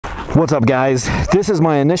What's up, guys? This is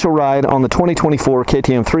my initial ride on the 2024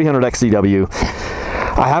 KTM 300 XCW.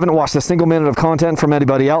 I haven't watched a single minute of content from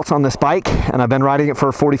anybody else on this bike, and I've been riding it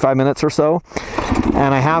for 45 minutes or so,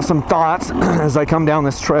 and I have some thoughts as I come down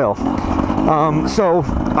this trail. So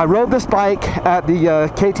I rode this bike at the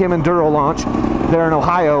KTM Enduro launch there in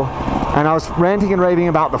Ohio, and I was ranting and raving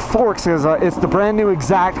about the forks because it's the brand new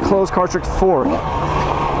exact closed cartridge fork,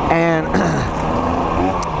 and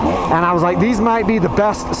I was like, these might be the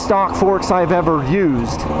best stock forks I've ever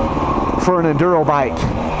used for an enduro bike,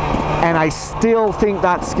 and I still think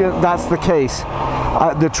that's the case.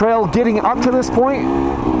 The trail getting up to this point,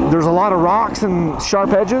 there's a lot of rocks and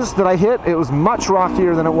sharp edges that I hit. It was much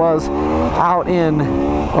rockier than it was out in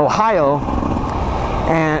Ohio,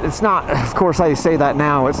 and it's not, of course I say that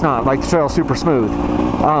now, it's not like the trail's super smooth.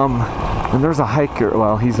 And there's a hiker,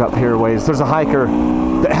 well, he's up here a ways. There's a hiker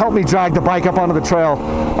that helped me drag the bike up onto the trail.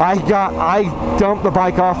 I dumped the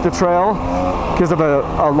bike off the trail because of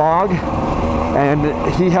a log,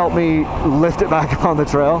 and he helped me lift it back up on the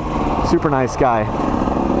trail. Super nice guy.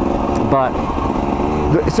 But,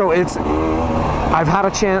 so I've had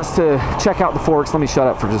a chance to check out the forks. Let me shut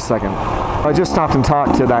up for just a second. I just stopped and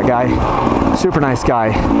talked to that guy. Super nice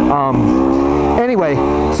guy. Anyway,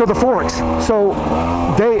 so the forks. So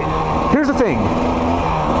here's the thing.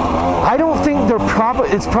 I don't think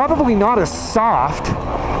it's probably not as soft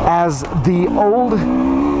as the old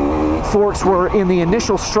forks were in the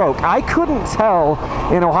initial stroke. I couldn't tell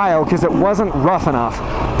in Ohio because it wasn't rough enough,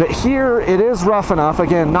 but here it is rough enough.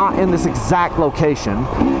 Again, not in this exact location,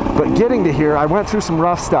 but getting to here, I went through some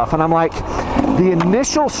rough stuff, and I'm like, the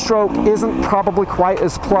initial stroke isn't probably quite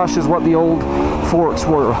as plush as what the old forks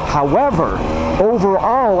were. However,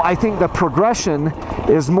 overall, I think the progression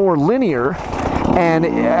is more linear, and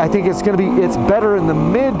I think it's better in the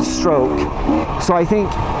mid stroke. So I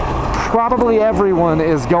think probably everyone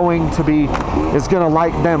is going to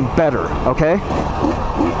like them better, okay?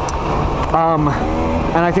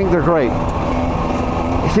 And I think they're great.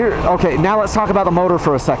 Okay, now let's talk about the motor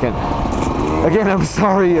for a second. Again, I'm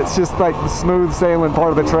sorry, it's just like the smooth sailing part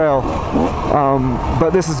of the trail. But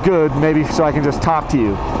this is good, maybe so I can just talk to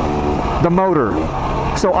you. The motor.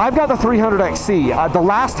 So I've got the 300XC. The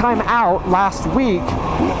last time out, last week,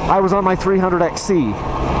 I was on my 300XC.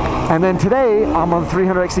 And then today, I'm on the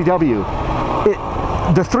 300XCW.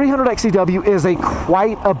 The 300XCW is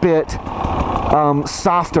quite a bit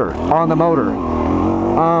softer on the motor.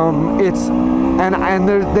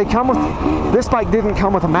 They come with, this bike didn't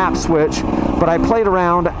come with a map switch, but I played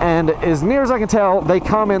around, and as near as I can tell, they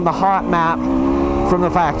come in the hot map from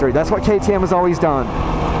the factory. That's what KTM has always done.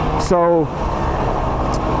 So,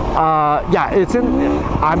 yeah,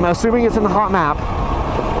 I'm assuming it's in the hot map.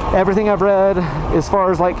 Everything I've read as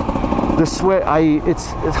far as like the switch,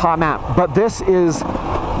 it's hot map, but this is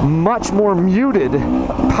much more muted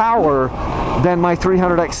power than my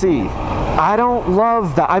 300XC. I don't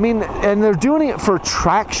love that. I mean, and they're doing it for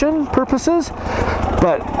traction purposes,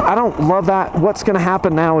 but I don't love that. What's going to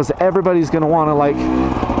happen now is everybody's going to want to like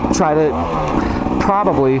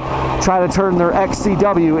probably try to turn their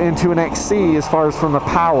XCW into an XC as far as from the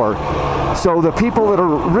power. So the people that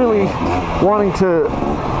are really wanting to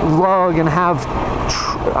lug and have,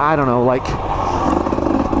 I don't know, like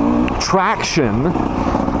traction,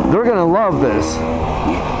 they're going to love this.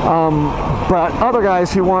 But other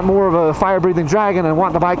guys who want more of a fire-breathing dragon and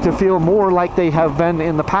want the bike to feel more like they have been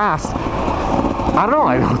in the past, I don't know,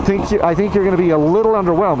 I think you're going to be a little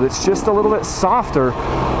underwhelmed. It's just a little bit softer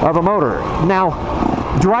of a motor. Now,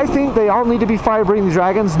 do I think they all need to be fire-breathing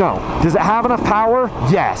dragons? No. Does it have enough power?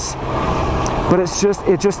 Yes. But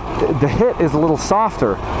the hit is a little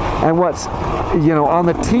softer. And what's, you know, on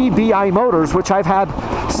the TBI motors, which I've had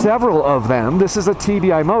several of them, this is a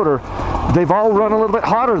TBI motor, they've all run a little bit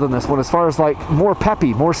hotter than this one as far as like more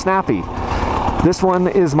peppy, more snappy. This one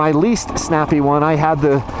is my least snappy one. I had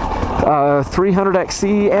the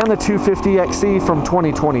 300XC and the 250XC from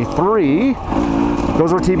 2023.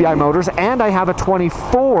 Those were TBI motors, and I have a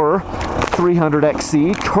 24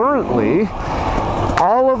 300XC currently.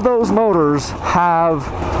 All of those motors have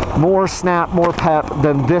more snap, more pep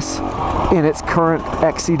than this in its current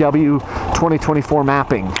XCW 2024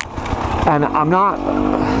 mapping. And I'm not,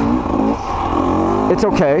 it's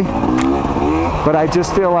okay, but I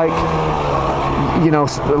just feel like, you know,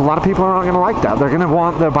 a lot of people are not going to like that. They're going to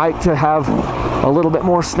want their bike to have a little bit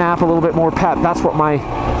more snap, a little bit more pep. That's what my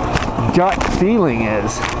gut feeling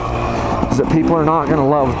is that people are not going to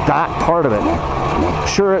love that part of it.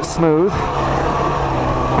 Sure, it's smooth,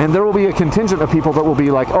 and there will be a contingent of people that will be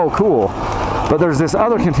like, oh, cool. But there's this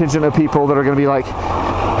other contingent of people that are going to be like,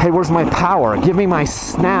 hey, where's my power? Give me my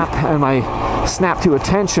snap and my snap to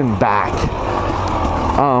attention back.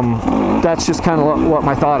 That's just kind of what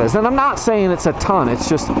my thought is. And I'm not saying it's a ton, it's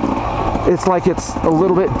just, it's like it's a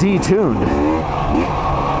little bit detuned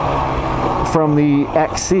from the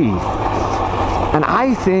XC. And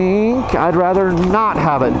I think I'd rather not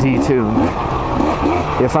have it detuned,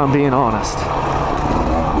 if I'm being honest.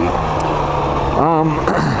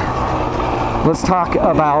 Let's talk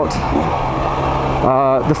about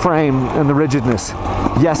the frame and the rigidness.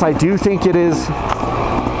 Yes, I do think it is,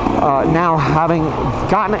 now having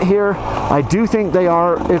gotten it here, I do think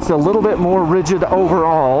it's a little bit more rigid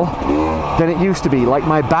overall than it used to be. Like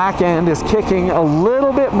my back end is kicking a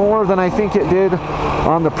little bit more than I think it did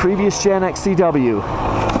on the previous gen XCW.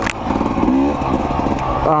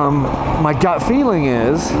 My gut feeling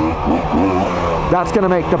is that's going to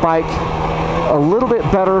make the bike a little bit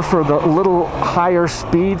better for the little higher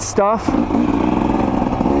speed stuff.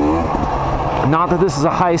 Not that this is a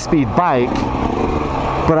high-speed bike,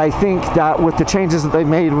 but I think that with the changes that they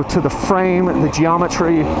made to the frame, the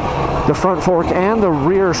geometry, the front fork, and the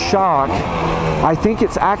rear shock, I think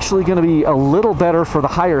it's actually going to be a little better for the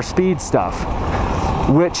higher speed stuff,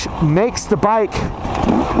 which makes the bike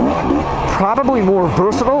probably more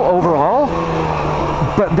versatile overall.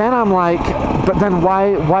 But then I'm like, but then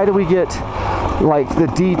why do we get like the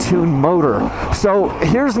detuned motor? So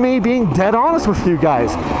here's me being dead honest with you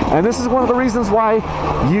guys, and this is one of the reasons why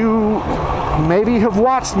you maybe have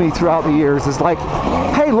watched me throughout the years, is like,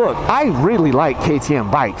 hey look, I really like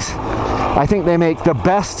KTM bikes. I think they make the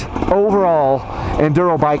best overall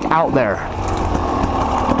enduro bike out there.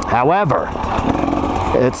 However,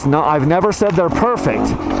 it's not, I've never said they're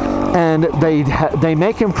perfect, and they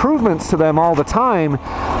make improvements to them all the time,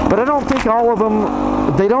 but I don't think all of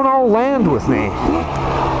them, they don't all land with me.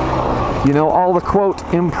 You know, all the quote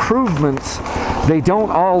improvements, they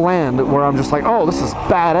don't all land where I'm just like, oh, this is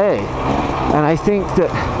bad A. And I think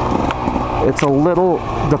that it's a little,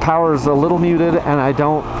 the power is a little muted, and I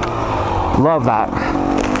don't love that.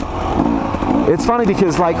 It's funny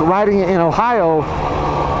because like riding it in Ohio,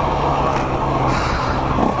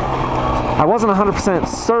 I wasn't 100%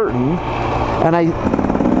 certain, and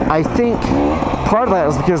I think part of that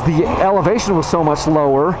is because the elevation was so much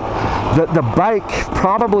lower that the bike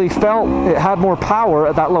probably felt it had more power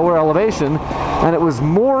at that lower elevation, and it was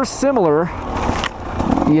more similar,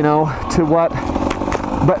 you know, to what,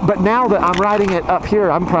 but now that I'm riding it up here,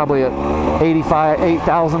 I'm probably at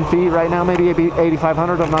 8,000 feet right now, maybe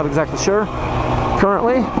 8,500, I'm not exactly sure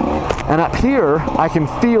currently, and up here I can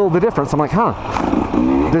feel the difference. I'm like, huh,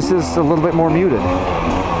 this is a little bit more muted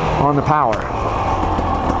on the power.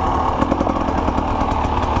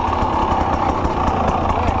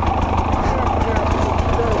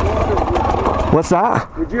 What's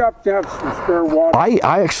that? Would you have to have some spare water? I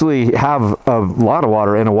actually have a lot of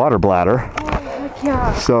water in a water bladder.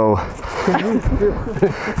 Yeah. So,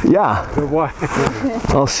 yeah.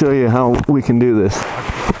 I'll show you how we can do this.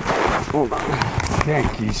 Hold on.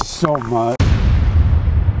 Thank you so much.